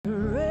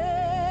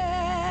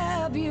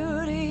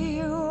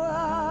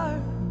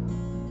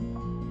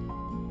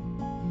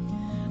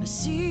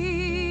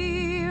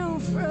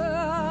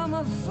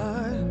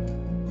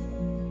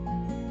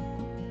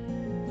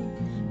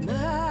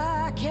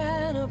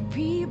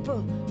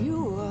people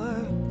you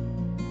were.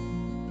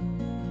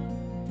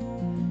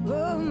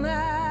 Oh,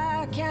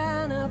 my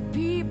kind of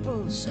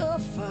people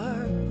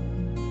suffer.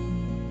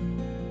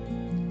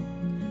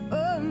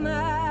 Oh,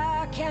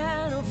 my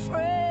kind of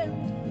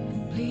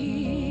friend,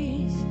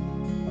 please.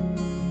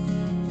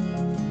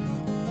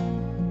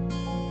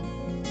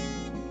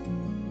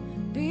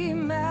 Be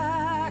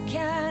my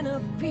kind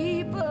of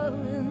people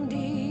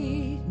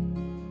indeed.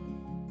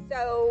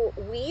 So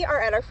we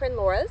are at our friend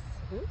Laura's,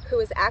 who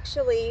is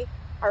actually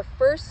our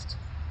first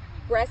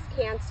breast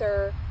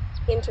cancer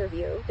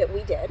interview that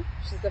we did.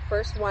 She's the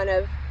first one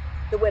of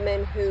the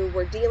women who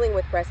were dealing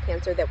with breast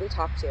cancer that we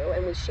talked to,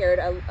 and we shared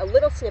a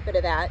little snippet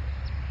of that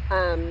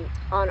on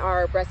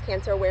our breast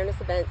cancer awareness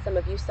event. Some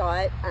of you saw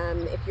it.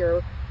 If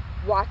you're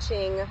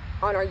watching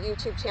on our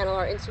YouTube channel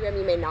or Instagram,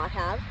 you may not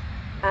have.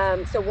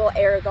 So we'll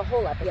air the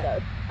whole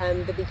episode.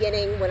 The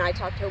beginning, when I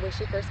talked to her when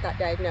she first got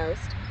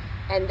diagnosed,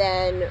 and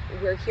then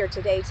we're here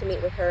today to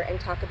meet with her and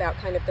talk about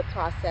kind of the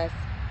process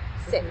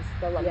since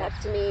the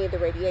lumpectomy, the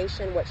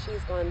radiation, what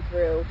she's gone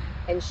through,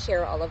 and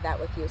share all of that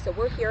with you. So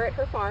we're here at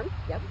her farm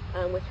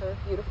with her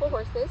beautiful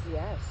horses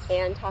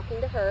and talking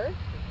to her.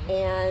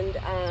 And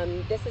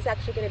this is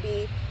actually going to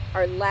be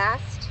our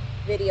last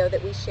video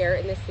that we share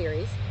in this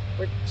series.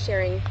 We're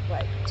sharing,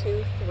 what,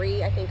 2,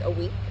 3, I think, a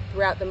week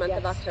throughout the month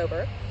of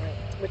October,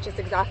 which is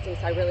exhausting,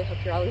 so I really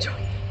hope you're all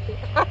enjoying it.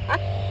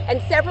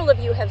 And several of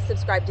you have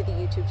subscribed to the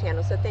YouTube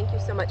channel, so thank you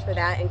so much for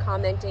that and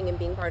commenting and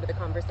being part of the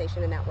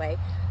conversation in that way.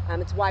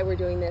 It's why we're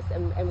doing this,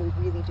 and we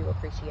really do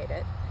appreciate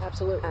it.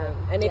 Absolutely.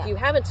 And if you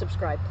haven't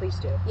subscribed, please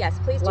do. Yes,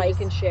 please do. Like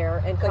and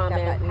share and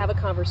comment, have a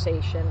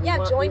conversation.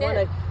 Join in. We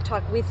want to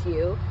talk with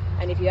you,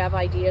 and if you have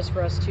ideas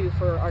for us too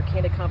for our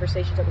candid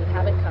conversations that we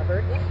haven't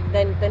covered,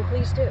 then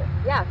please do.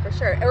 Yeah, for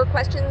sure. Or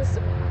questions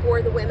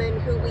for the women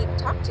who we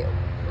talk to.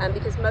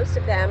 Because most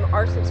of them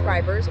are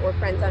subscribers or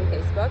friends on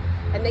Facebook,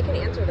 and they can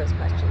answer those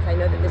questions. I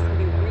know that this can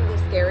be really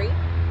scary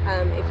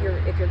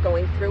if you're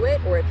going through it,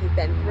 or if you've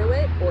been through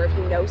it, or if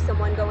you know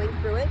someone going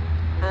through it.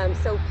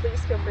 So please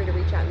feel free to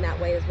reach out in that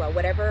way as well.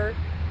 Whatever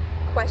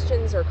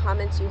questions or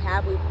comments you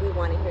have, we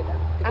want to hear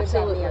them.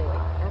 Absolutely.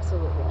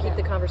 Absolutely. Keep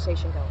the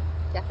conversation going.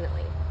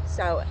 Definitely.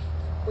 So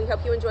we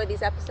hope you enjoyed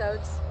these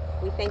episodes.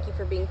 We thank you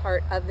for being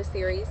part of the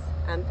series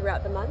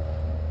throughout the month.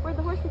 Where'd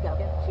the horsey go?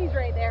 She's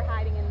right there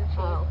hiding in the shade.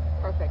 Oh,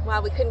 perfect.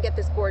 Well, we couldn't get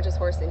this gorgeous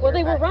horse in here. Well,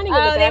 they were running in the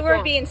background. Oh, they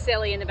were being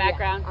silly in the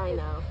background. I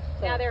know.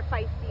 Now they're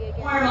feisty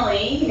again.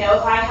 Normally, you know,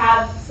 if I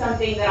have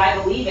something that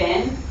I believe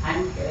in,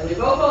 I'm fairly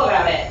vocal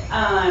about it.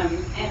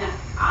 And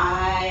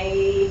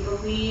I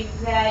believe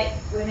that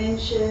women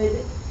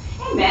should,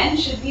 and men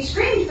should be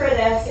screened for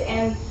this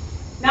and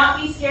not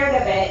be scared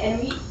of it.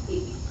 And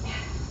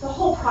the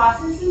whole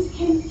process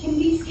can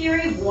be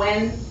scary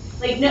when,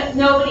 like,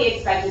 nobody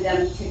expected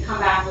them to come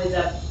back with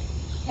a,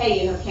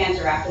 hey, you have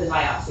cancer after the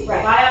biopsy.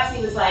 Right. The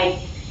biopsy was like,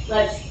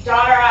 let's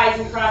dot our I's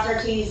and cross our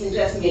T's and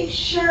just make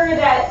sure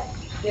that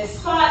this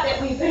spot that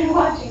we've been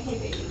watching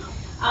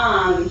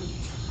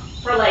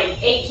for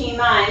like 18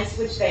 months,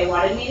 which they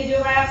wanted me to do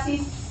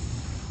biopsies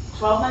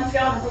 12 months ago,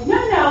 and I was like,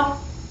 no,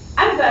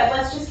 I'm good,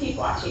 let's just keep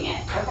watching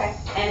it. Okay.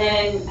 And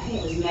then, I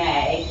think it was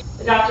May,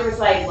 the doctor was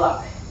like,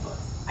 look,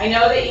 I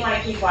know that you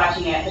want to keep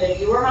watching it, but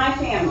if you were my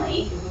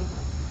family,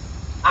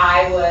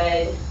 I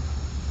would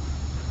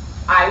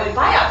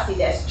biopsy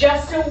this,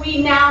 just so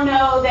we now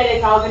know that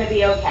it's all going to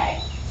be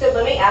okay. So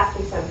let me ask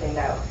you something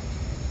though.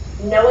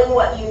 Knowing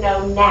what you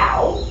know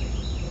now,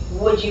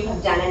 would you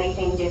have done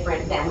anything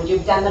different then? Would you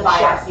have done the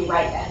biopsy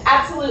right then?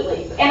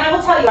 Absolutely. And I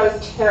will tell you, I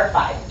was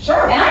terrified.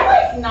 Sure. And I'm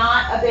like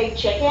not a big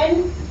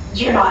chicken.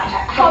 You're not.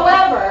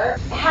 However,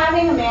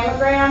 having a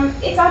mammogram,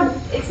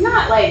 it's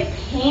not like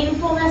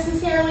painful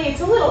necessarily.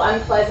 It's a little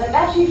unpleasant.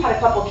 After you've had a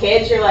couple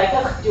kids, you're like,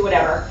 oh, do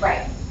whatever.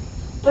 Right.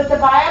 But the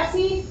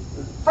biopsy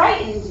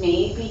frightened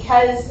me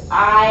because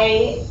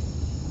I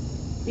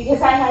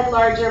had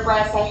larger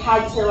breasts. I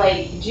had to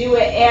like do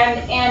it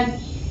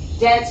and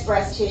dense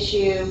breast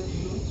tissue.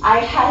 I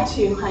had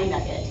to,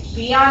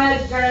 be on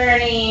a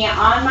gurney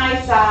on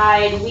my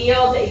side,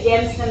 wheeled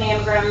against the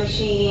mammogram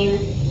machine,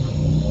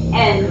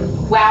 and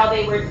while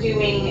they were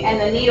doing, and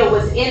the needle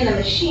was in the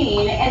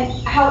machine. And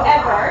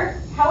however,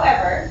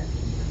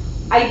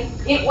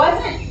 it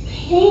wasn't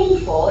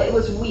painful. It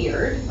was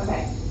weird.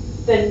 Okay.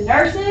 The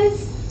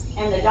nurses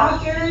and the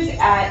doctors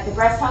at the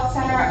Breast Health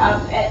Center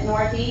up at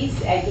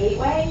Northeast at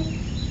Gateway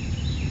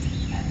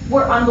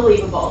were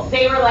unbelievable.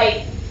 They were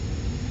like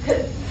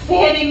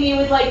fanning me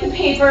with like the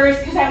papers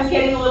because I was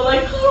getting a little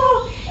like,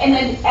 oh, and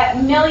then a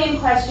million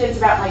questions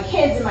about my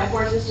kids and my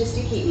horses just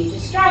to keep me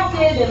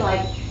distracted and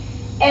like,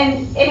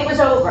 and it was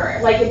over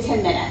like in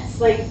 10 minutes.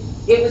 Like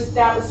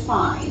that was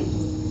fine.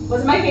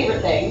 Wasn't my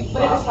favorite thing,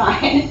 but it was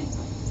fine.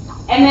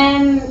 And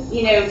then,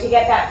 you know, to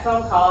get that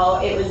phone call,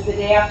 it was the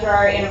day after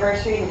our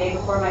anniversary and the day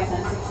before my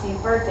son's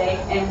 16th birthday,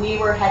 and we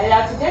were headed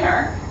out to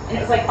dinner, and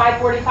it was like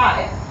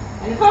 5:45.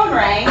 And the phone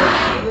rang,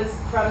 it was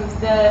from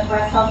the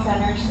Breast Health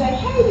Center. She's like,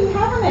 hey, do you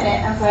have a minute?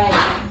 And I was like,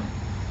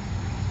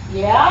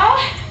 yeah?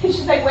 And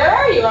she's like, where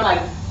are you? I'm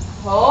like,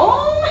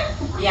 home?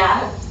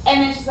 Yeah.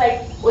 And then she's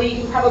like, well,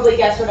 you can probably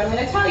guess what I'm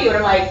going to tell you. And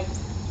I'm like,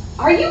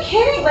 are you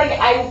kidding? Like,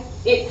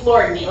 it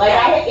floored me.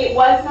 Like, it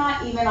was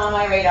not even on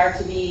my radar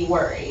to be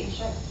worried.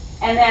 Sure.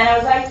 And then I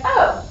was like,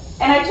 oh.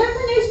 And I took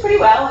the news pretty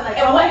well, and I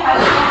told my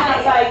husband, and I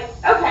was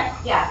like, okay.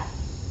 Yeah.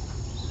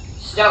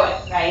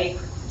 Stoic, right?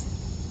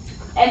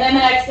 And then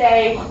the next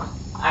day,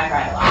 I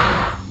cried a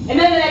lot. And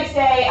then the next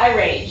day, I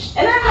raged.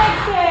 And then the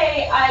next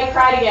day, I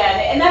cried again.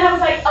 And then I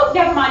was like, oh,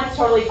 never mind, it's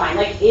totally fine.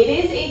 Like, it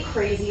is a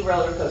crazy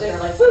roller coaster.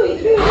 Like,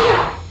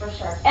 Yeah, for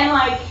sure. and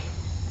like,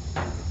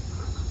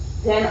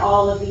 then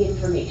all of the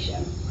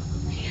information.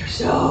 There's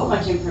so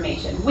much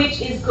information,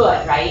 which is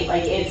good, right?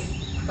 Like, it's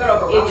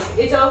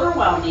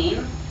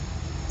overwhelming.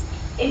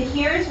 And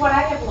here's what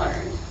I have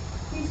learned.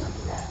 Please don't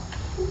do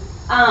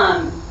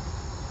that.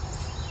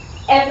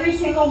 Every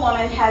single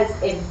woman has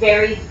a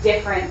very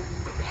different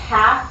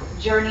path,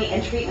 journey,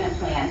 and treatment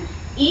plan.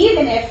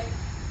 Even if,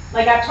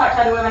 like, I've talked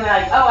to other women,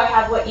 they're like, oh, I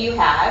have what you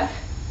have,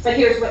 but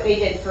here's what they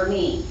did for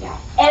me. Yeah.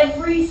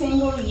 Every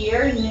single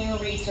year, new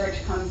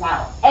research comes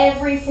out.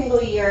 Every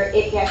single year,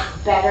 it gets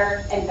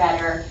better and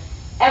better.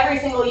 Every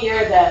single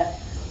year, the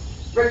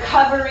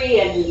recovery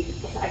and,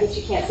 I guess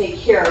you can't say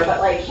cure, but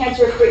like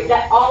cancer-free,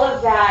 that all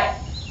of that,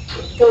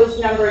 those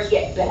numbers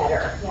get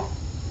better. Yeah.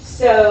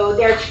 So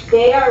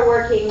they are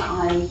working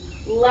on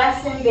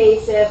less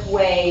invasive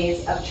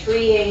ways of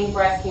treating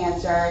breast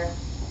cancer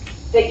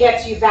that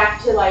gets you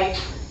back to life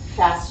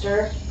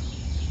faster.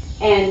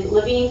 And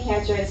Levine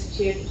Cancer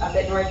Institute up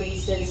at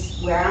Northeast is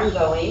where I'm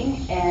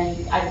going.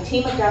 And I have a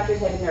team of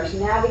doctors, I have a nurse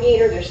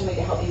navigator, there's somebody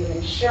to help you with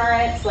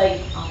insurance.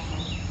 Like,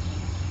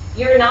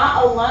 you're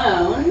not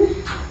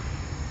alone,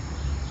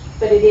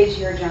 but it is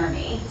your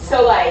journey.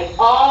 So like,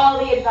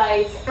 all the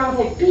advice, everyone's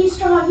like, be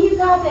strong, you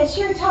got this,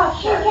 you're tough,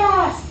 kick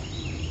ass.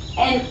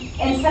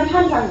 And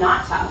sometimes I'm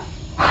not tough.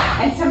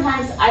 And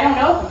sometimes I don't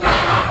know if I'm gonna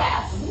kick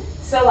ass.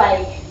 So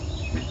like,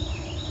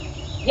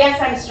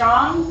 yes, I'm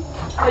strong,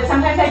 but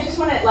sometimes I just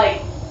want to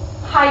like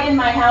hide in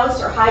my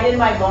house or hide in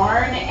my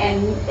barn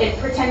and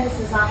pretend this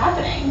is not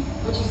happening.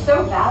 Which is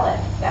so valid,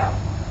 though.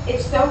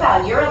 It's so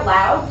valid. You're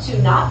allowed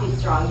to not be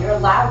strong. You're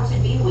allowed to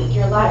be weak.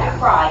 You're allowed to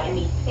cry and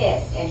be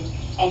pissed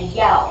and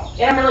yell.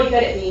 And I'm really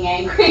good at being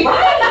angry.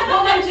 Right.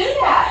 Well, then do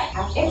that.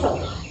 Absolutely. It's a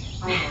lot.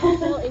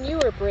 Well, and you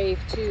were brave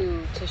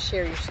too to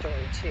share your story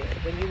too.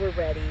 When you were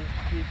ready,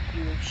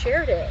 you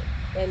shared it,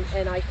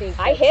 and I think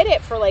I hid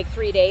it for like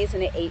 3 days,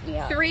 and it ate me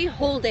up. 3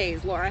 whole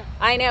days, Laura.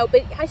 I know,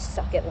 but I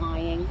suck at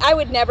lying. I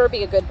would never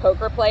be a good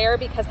poker player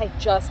because I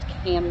just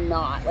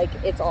cannot. Like,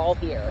 it's all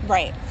here.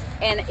 Right.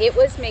 And it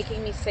was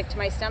making me sick to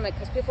my stomach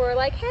because people were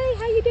like, "Hey,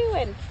 how you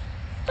doing?"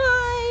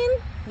 Fine.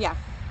 Yeah.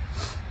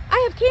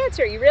 I have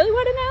cancer. You really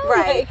want to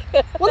know? Right.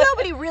 Like, Well,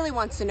 nobody really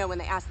wants to know when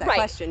they ask that Right.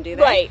 question, do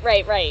they?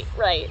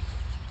 Right.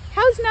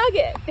 How's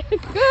Nugget?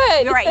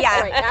 Good. You're right,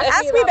 yeah. Right,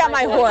 Ask me about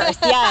my horse.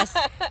 Yes.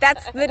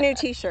 That's the new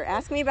t-shirt.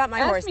 Ask me about my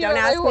Ask horse. me Don't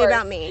about my ask me horse.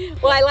 about me.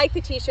 Well, I like the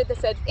t-shirt that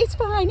says, "It's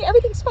fine,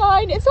 everything's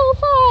fine, it's all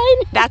fine."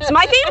 That's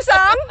my theme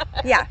song.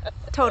 Yeah,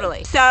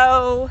 totally.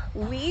 So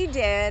we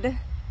did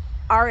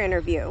our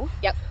interview.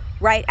 Yep.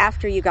 Right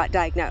after you got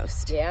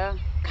diagnosed. Yeah.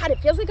 God, it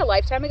feels like a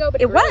lifetime ago,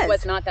 but it It really was.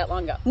 was not that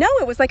long ago. No,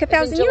 it was like was in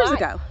 1,000 years July.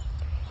 ago.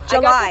 I got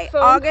July, the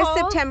phone August, call.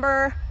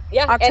 September,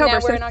 Yeah, October, and now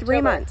so we're in 3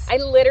 October. months. I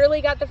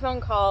literally got the phone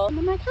call. And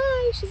I'm like,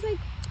 "Hi." She's like,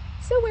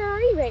 "So where are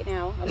you right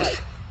now?" I'm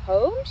like,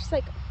 "Home." She's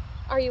like,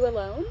 "Are you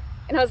alone?"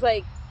 And I was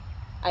like,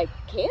 "I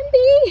can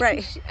be."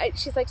 Right.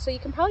 She's like, "So you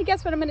can probably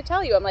guess what I'm going to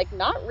tell you." I'm like,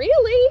 "Not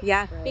really."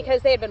 Yeah.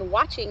 Because they had been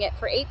watching it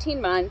for 18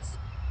 months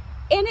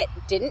and it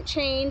didn't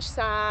change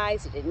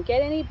size. It didn't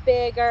get any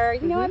bigger.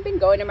 You know, Mhm. I've been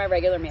going to my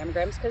regular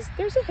mammograms because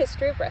there's a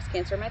history of breast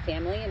cancer in my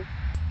family. And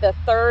the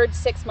third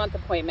 6-month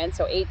appointment,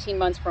 so 18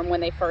 months from when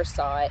they first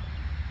saw it,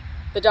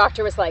 the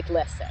doctor was like,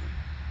 "Listen,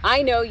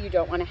 I know you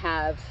don't want to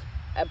have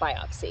a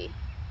biopsy,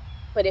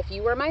 but if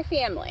you were my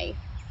family,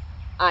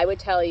 I would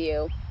tell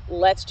you,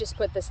 let's just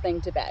put this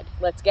thing to bed.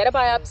 Let's get a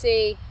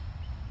biopsy,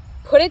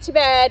 put it to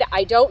bed.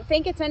 I don't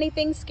think it's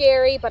anything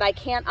scary, but I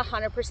can't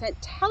 100%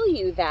 tell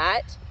you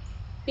that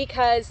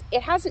because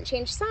it hasn't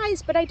changed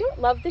size, but I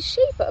don't love the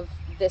shape of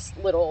this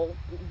little,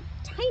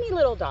 tiny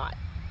little dot."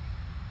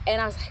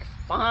 And I was like,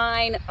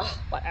 "Fine,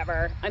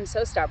 whatever. I'm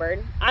so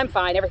stubborn. I'm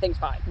fine. Everything's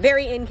fine."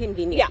 Very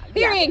inconvenient. Yeah,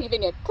 very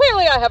inconvenient.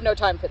 Clearly, I have no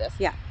time for this.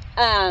 Yeah.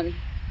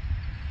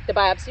 The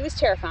biopsy was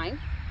terrifying.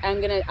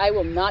 I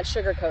will not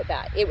sugarcoat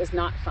that. It was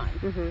not fun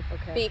Mm-hmm.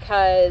 okay.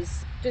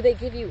 Because Do they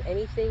give you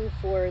anything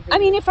for the... I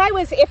mean, if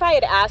I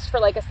had asked for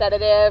like a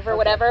sedative or Okay.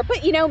 whatever,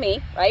 but you know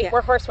me, right? Yeah.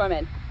 We're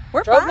horsewomen.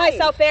 We're Drove fine.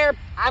 myself there.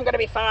 I'm gonna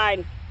be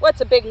fine. What's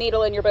a big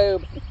needle in your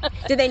boob?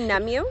 Did they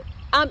numb you?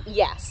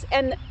 Yes,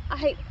 and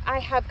I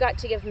have got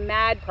to give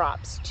mad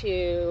props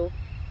to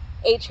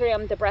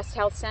Atrium, the breast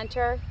health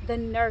center, the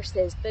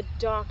nurses, the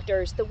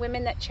doctors, the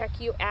women that check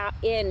you out,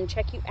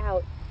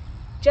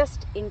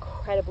 just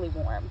incredibly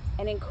warm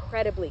and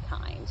incredibly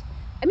kind.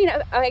 I mean,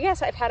 I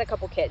guess I've had a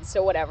couple kids,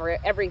 so whatever.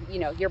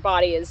 Your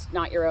body is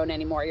not your own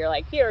anymore. You're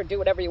like, here, do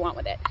whatever you want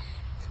with it.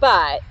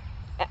 But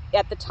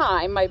at the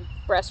time, my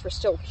breasts were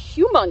still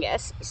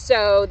humongous,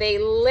 so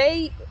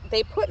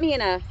they put me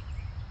in a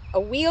a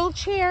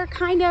wheelchair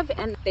kind of,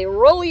 and they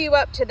roll you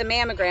up to the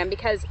mammogram,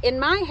 because in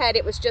my head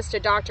it was just a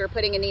doctor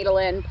putting a needle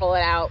in, pull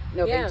it out,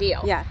 no big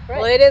deal. Yeah.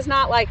 Well, it is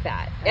not like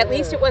that. At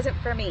least it wasn't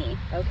for me.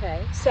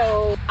 Okay.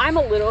 So I'm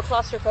a little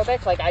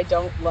claustrophobic. Like, I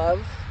don't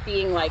love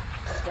being like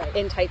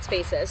in tight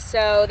spaces.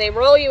 So they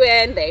roll you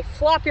in, they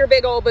flop your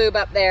big old boob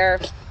up there.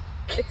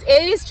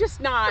 It is just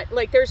not,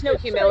 like, there's no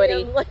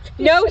humility.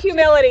 No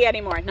humility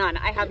anymore. None.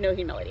 I have no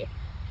humility.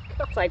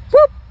 It's like,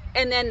 whoop,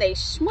 and then they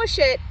smush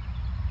it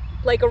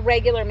like a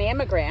regular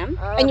mammogram.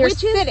 And you're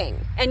sitting.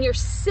 And you're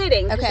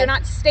sitting, because you're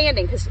not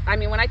standing. Because, I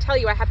mean, when I tell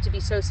you I have to be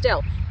so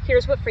still,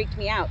 here's what freaked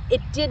me out.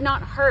 It did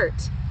not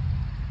hurt.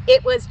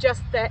 It was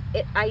just the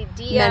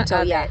idea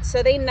Mental, of it.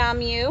 So they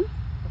numb you.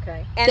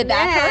 Okay. And Did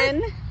that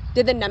then, hurt?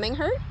 Did the numbing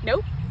hurt?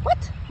 Nope.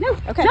 What? No.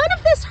 Okay. None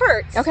of this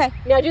hurts. Okay.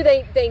 Now, do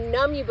they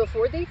numb you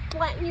before they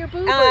flatten your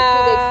boob, or do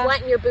they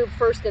flatten your boob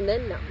first and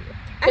then numb you?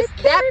 'Cause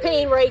that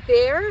pain right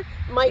there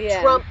might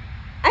trump.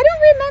 I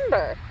don't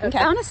remember. Okay.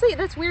 Honestly,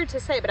 that's weird to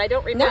say, but I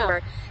don't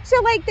remember. So,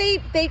 like,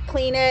 they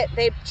clean it,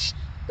 they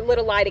a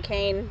little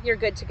lidocaine, you're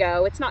good to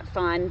go. It's not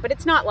fun, but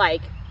it's not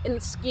like in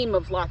the scheme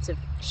of lots of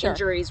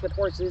injuries with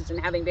horses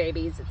and having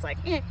babies. It's like,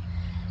 eh.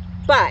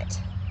 But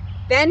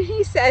then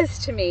he says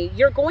to me,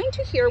 "You're going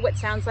to hear what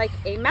sounds like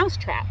a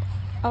mousetrap."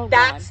 Oh,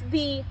 That's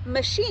the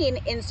machine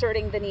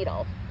inserting the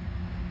needle.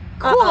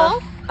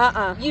 Cool.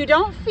 You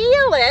don't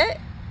feel it,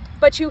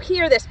 but you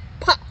hear this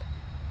pop,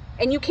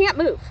 and you can't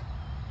move.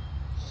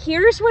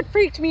 Here's what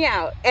freaked me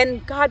out,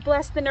 and God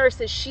bless the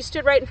nurses. She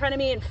stood right in front of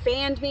me and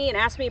fanned me and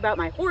asked me about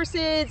my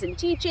horses and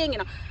teaching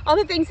and all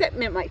the things that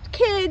meant my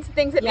kids,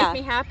 things that make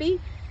me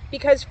happy.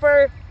 Because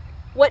for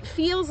what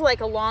feels like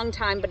a long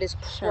time, but is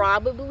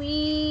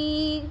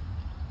probably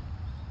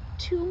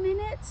 2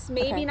 minutes,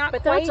 maybe not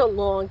But quite. that's a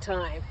long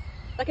time.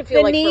 I can feel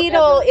The like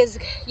needle forever. is,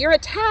 you're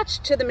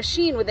attached to the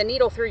machine with a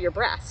needle through your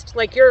breast.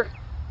 Like,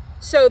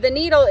 so the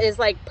needle is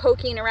like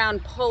poking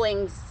around,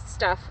 pulling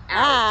stuff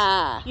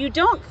out. You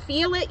don't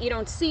feel it, you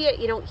don't see it,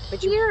 you don't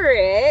hear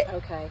it.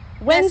 Okay.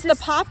 When's the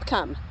pop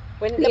come?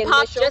 When The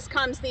pop just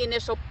comes the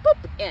initial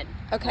boop in.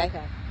 Okay.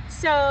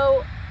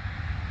 So,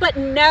 but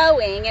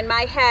knowing in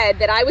my head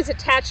that I was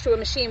attached to a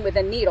machine with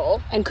a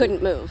needle. And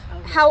couldn't move.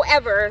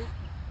 However,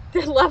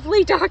 the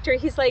lovely doctor,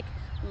 he's like,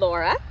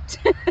 "Laura,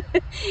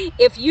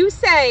 if you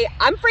say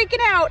I'm freaking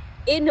out,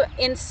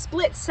 in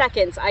split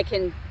seconds I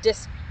can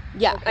just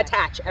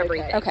attach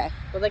everything." Okay.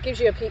 Well, that gives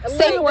you a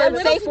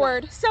safe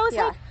word. So it's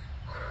like,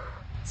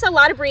 so a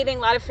lot of breathing,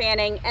 a lot of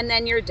fanning, and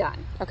then you're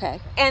done. Okay.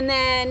 And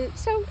then,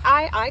 so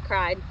I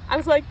cried. I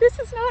was like, "This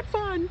is not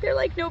fun." They're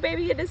like, "No,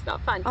 baby, it is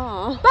not fun."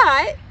 Oh.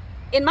 But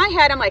in my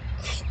head, I'm like,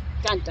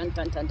 dun, dun,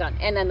 dun, dun, dun.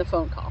 And then the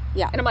phone call.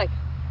 Yeah. And I'm like,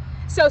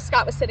 so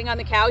Scott was sitting on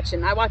the couch,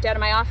 and I walked out of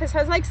my office. I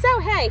was like, "So,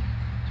 hey,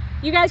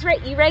 you guys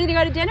you ready to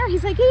go to dinner?"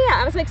 He's like, "Yeah."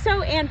 I was like,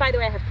 "So, and by the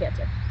way, I have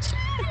cancer."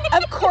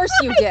 Of course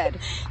you did.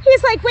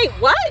 He's like, "Wait,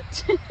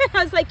 what?"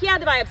 I was like, "Yeah,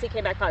 the biopsy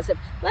came back positive.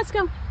 Let's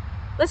go.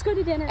 Let's go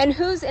to dinner." And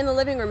who's in the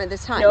living room at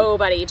this time?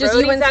 Nobody. Just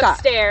Brody's you and Scott.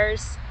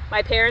 upstairs.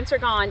 My parents are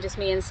gone, just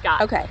me and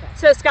Scott. Okay.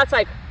 So Scott's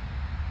like,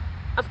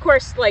 of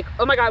course, like,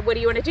 "Oh my God, what do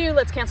you want to do?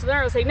 Let's cancel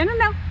dinner." I was like,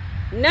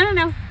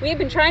 no. We have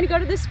been trying to go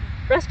to this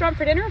restaurant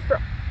for dinner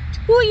for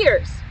 2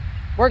 years.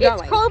 We're going.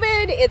 It's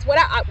COVID. It's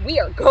we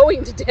are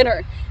going to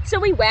dinner. So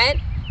we went,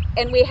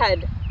 and we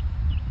had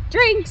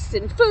drinks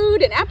and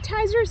food and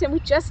appetizers, and we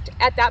just,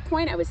 at that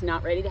point, I was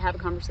not ready to have a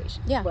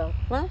conversation. Yeah.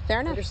 Well, fair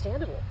enough.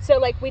 Understandable. So,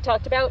 like, we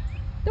talked about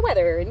the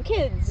weather and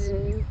kids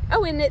and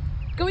going to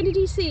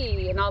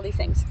DC and all these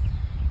things.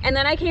 And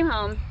then I came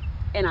home,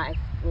 and I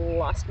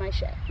lost my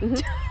shit.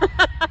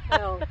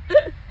 Well,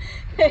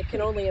 I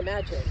can only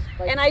imagine.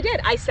 And I did.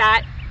 I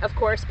sat, of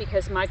course,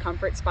 because my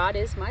comfort spot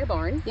is my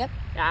barn. Yep.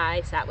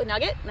 I sat with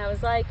Nugget, and I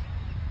was like,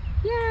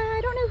 "Yeah, I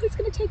don't know who's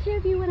going to take care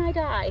of you when I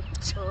die."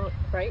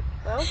 Right.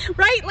 Well.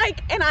 Right?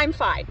 Like, and I'm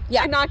fine.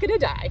 Yeah. I'm not going to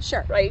die.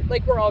 Sure. Right?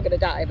 Like, we're all going to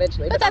die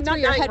eventually. But that's I'm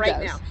where not your dying head right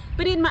goes. now.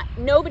 But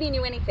nobody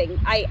knew anything.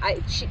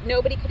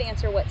 Nobody could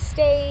answer what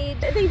stage.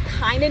 They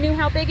kind of knew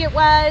how big it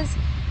was.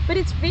 But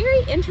it's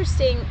very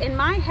interesting. In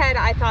my head,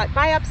 I thought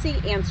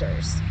biopsy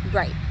answers.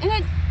 Right. And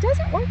it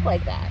doesn't work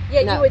like that.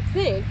 Yeah, No. you would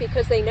think,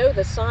 because they know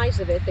the size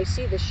of it, they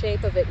see the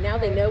shape of it, now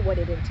they know what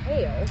it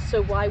entails,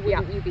 so why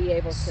wouldn't you be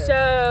able to?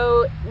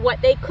 So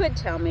what they could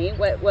tell me,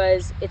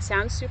 it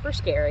sounds super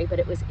scary, but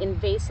it was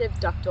invasive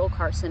ductal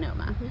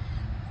carcinoma.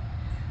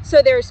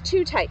 So there's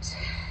 2 types.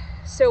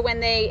 So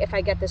if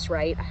I get this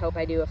right, I hope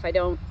I do. If I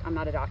don't, I'm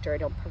not a doctor. I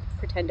don't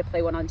pretend to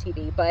play one on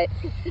TV. But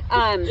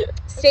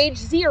stage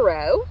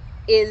 0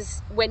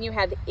 is when you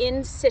have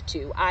in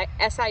situ,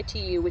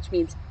 SITU, which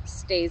means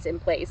stays in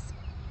place.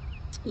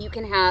 You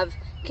can have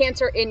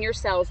cancer in your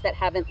cells that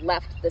haven't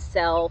left the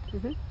cell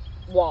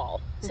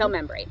wall, cell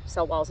membrane,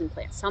 cell walls in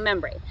plants, cell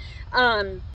membrane.